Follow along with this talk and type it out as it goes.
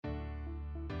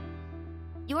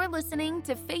You're listening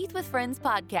to Faith with Friends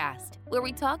podcast, where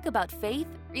we talk about faith,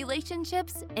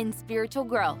 relationships, and spiritual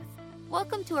growth.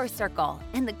 Welcome to our circle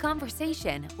and the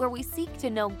conversation where we seek to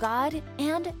know God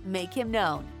and make Him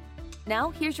known. Now,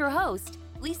 here's your host,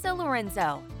 Lisa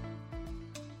Lorenzo.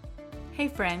 Hey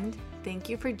friend, thank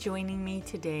you for joining me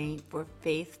today for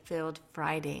Faith-Filled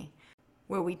Friday,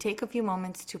 where we take a few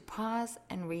moments to pause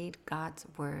and read God's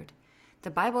Word. The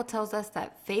Bible tells us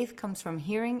that faith comes from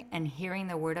hearing and hearing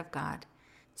the Word of God.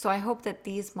 So I hope that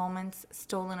these moments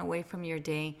stolen away from your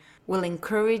day will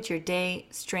encourage your day,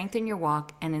 strengthen your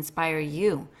walk, and inspire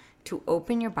you to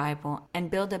open your Bible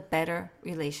and build a better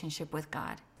relationship with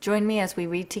God. Join me as we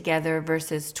read together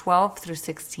verses 12 through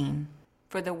 16.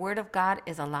 For the Word of God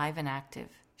is alive and active,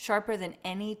 sharper than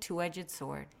any two-edged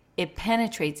sword. It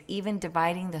penetrates, even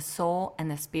dividing the soul and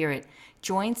the spirit,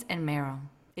 joints and marrow.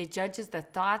 It judges the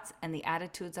thoughts and the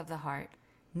attitudes of the heart.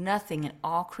 Nothing in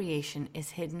all creation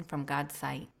is hidden from God's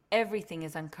sight. Everything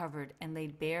is uncovered and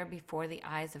laid bare before the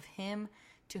eyes of Him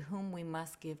to whom we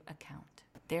must give account.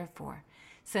 Therefore,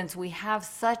 since we have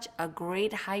such a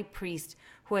great high priest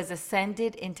who has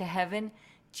ascended into heaven,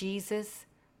 Jesus,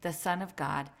 the Son of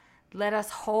God, let us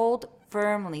hold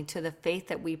firmly to the faith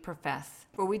that we profess.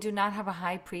 For we do not have a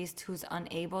high priest who's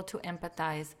unable to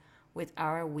empathize with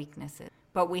our weaknesses,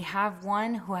 but we have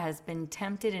one who has been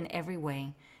tempted in every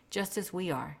way, just as we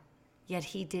are, yet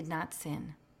He did not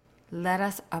sin. Let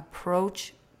us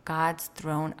approach God's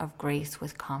throne of grace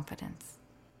with confidence,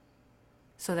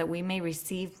 so that we may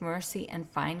receive mercy and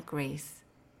find grace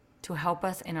to help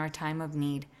us in our time of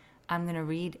need. I'm going to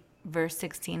read verse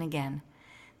 16 again.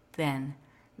 Then,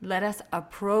 let us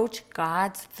approach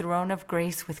God's throne of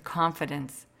grace with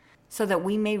confidence, so that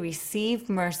we may receive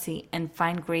mercy and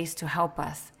find grace to help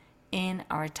us in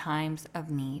our times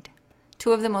of need.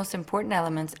 Two of the most important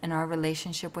elements in our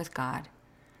relationship with God,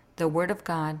 the Word of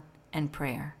God and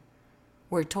prayer.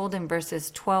 We're told in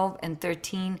verses 12 and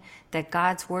 13 that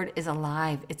God's Word is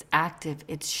alive, it's active,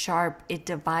 it's sharp, it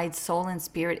divides soul and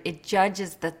spirit, it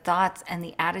judges the thoughts and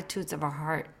the attitudes of our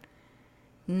heart.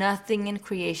 Nothing in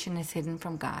creation is hidden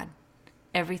from God.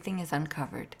 Everything is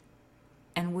uncovered,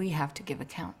 and we have to give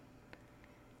account.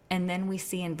 And then we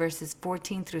see in verses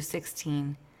 14 through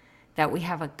 16 that we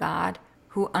have a God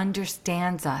who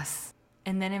understands us.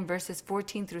 And then in verses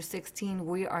 14 through 16,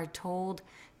 we are told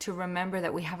to remember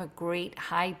that we have a great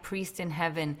high priest in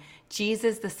heaven,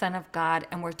 Jesus, the Son of God,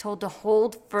 and we're told to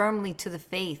hold firmly to the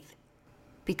faith,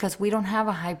 because we don't have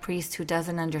a high priest who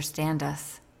doesn't understand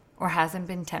us or hasn't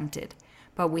been tempted,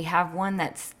 but we have one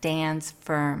that stands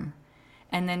firm.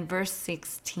 And then verse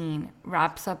 16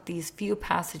 wraps up these few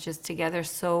passages together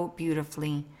so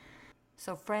beautifully.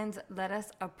 So friends, let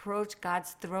us approach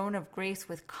God's throne of grace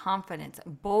with confidence,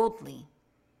 boldly,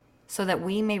 so that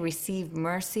we may receive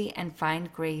mercy and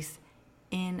find grace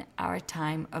in our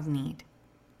time of need.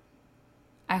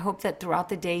 I hope that throughout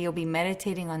the day you'll be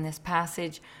meditating on this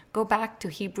passage. Go back to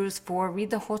Hebrews 4,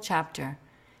 read the whole chapter.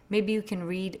 Maybe you can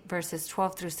read verses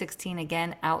 12 through 16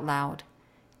 again out loud.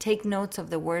 Take notes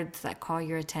of the words that call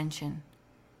your attention.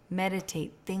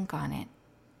 Meditate, think on it.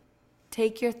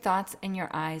 Take your thoughts and your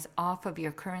eyes off of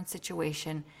your current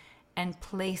situation and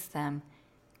place them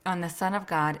on the Son of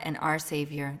God and our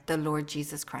Savior, the Lord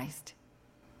Jesus Christ.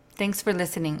 Thanks for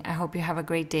listening. I hope you have a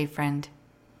great day, friend.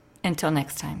 Until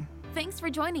next time. Thanks for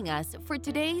joining us for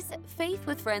today's Faith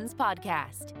with Friends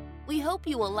podcast. We hope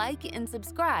you will like and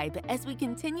subscribe as we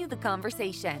continue the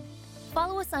conversation.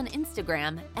 Follow us on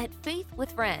Instagram at Faith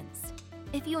with Friends.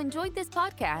 If you enjoyed this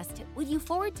podcast, would you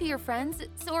forward to your friends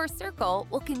so our circle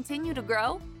will continue to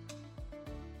grow?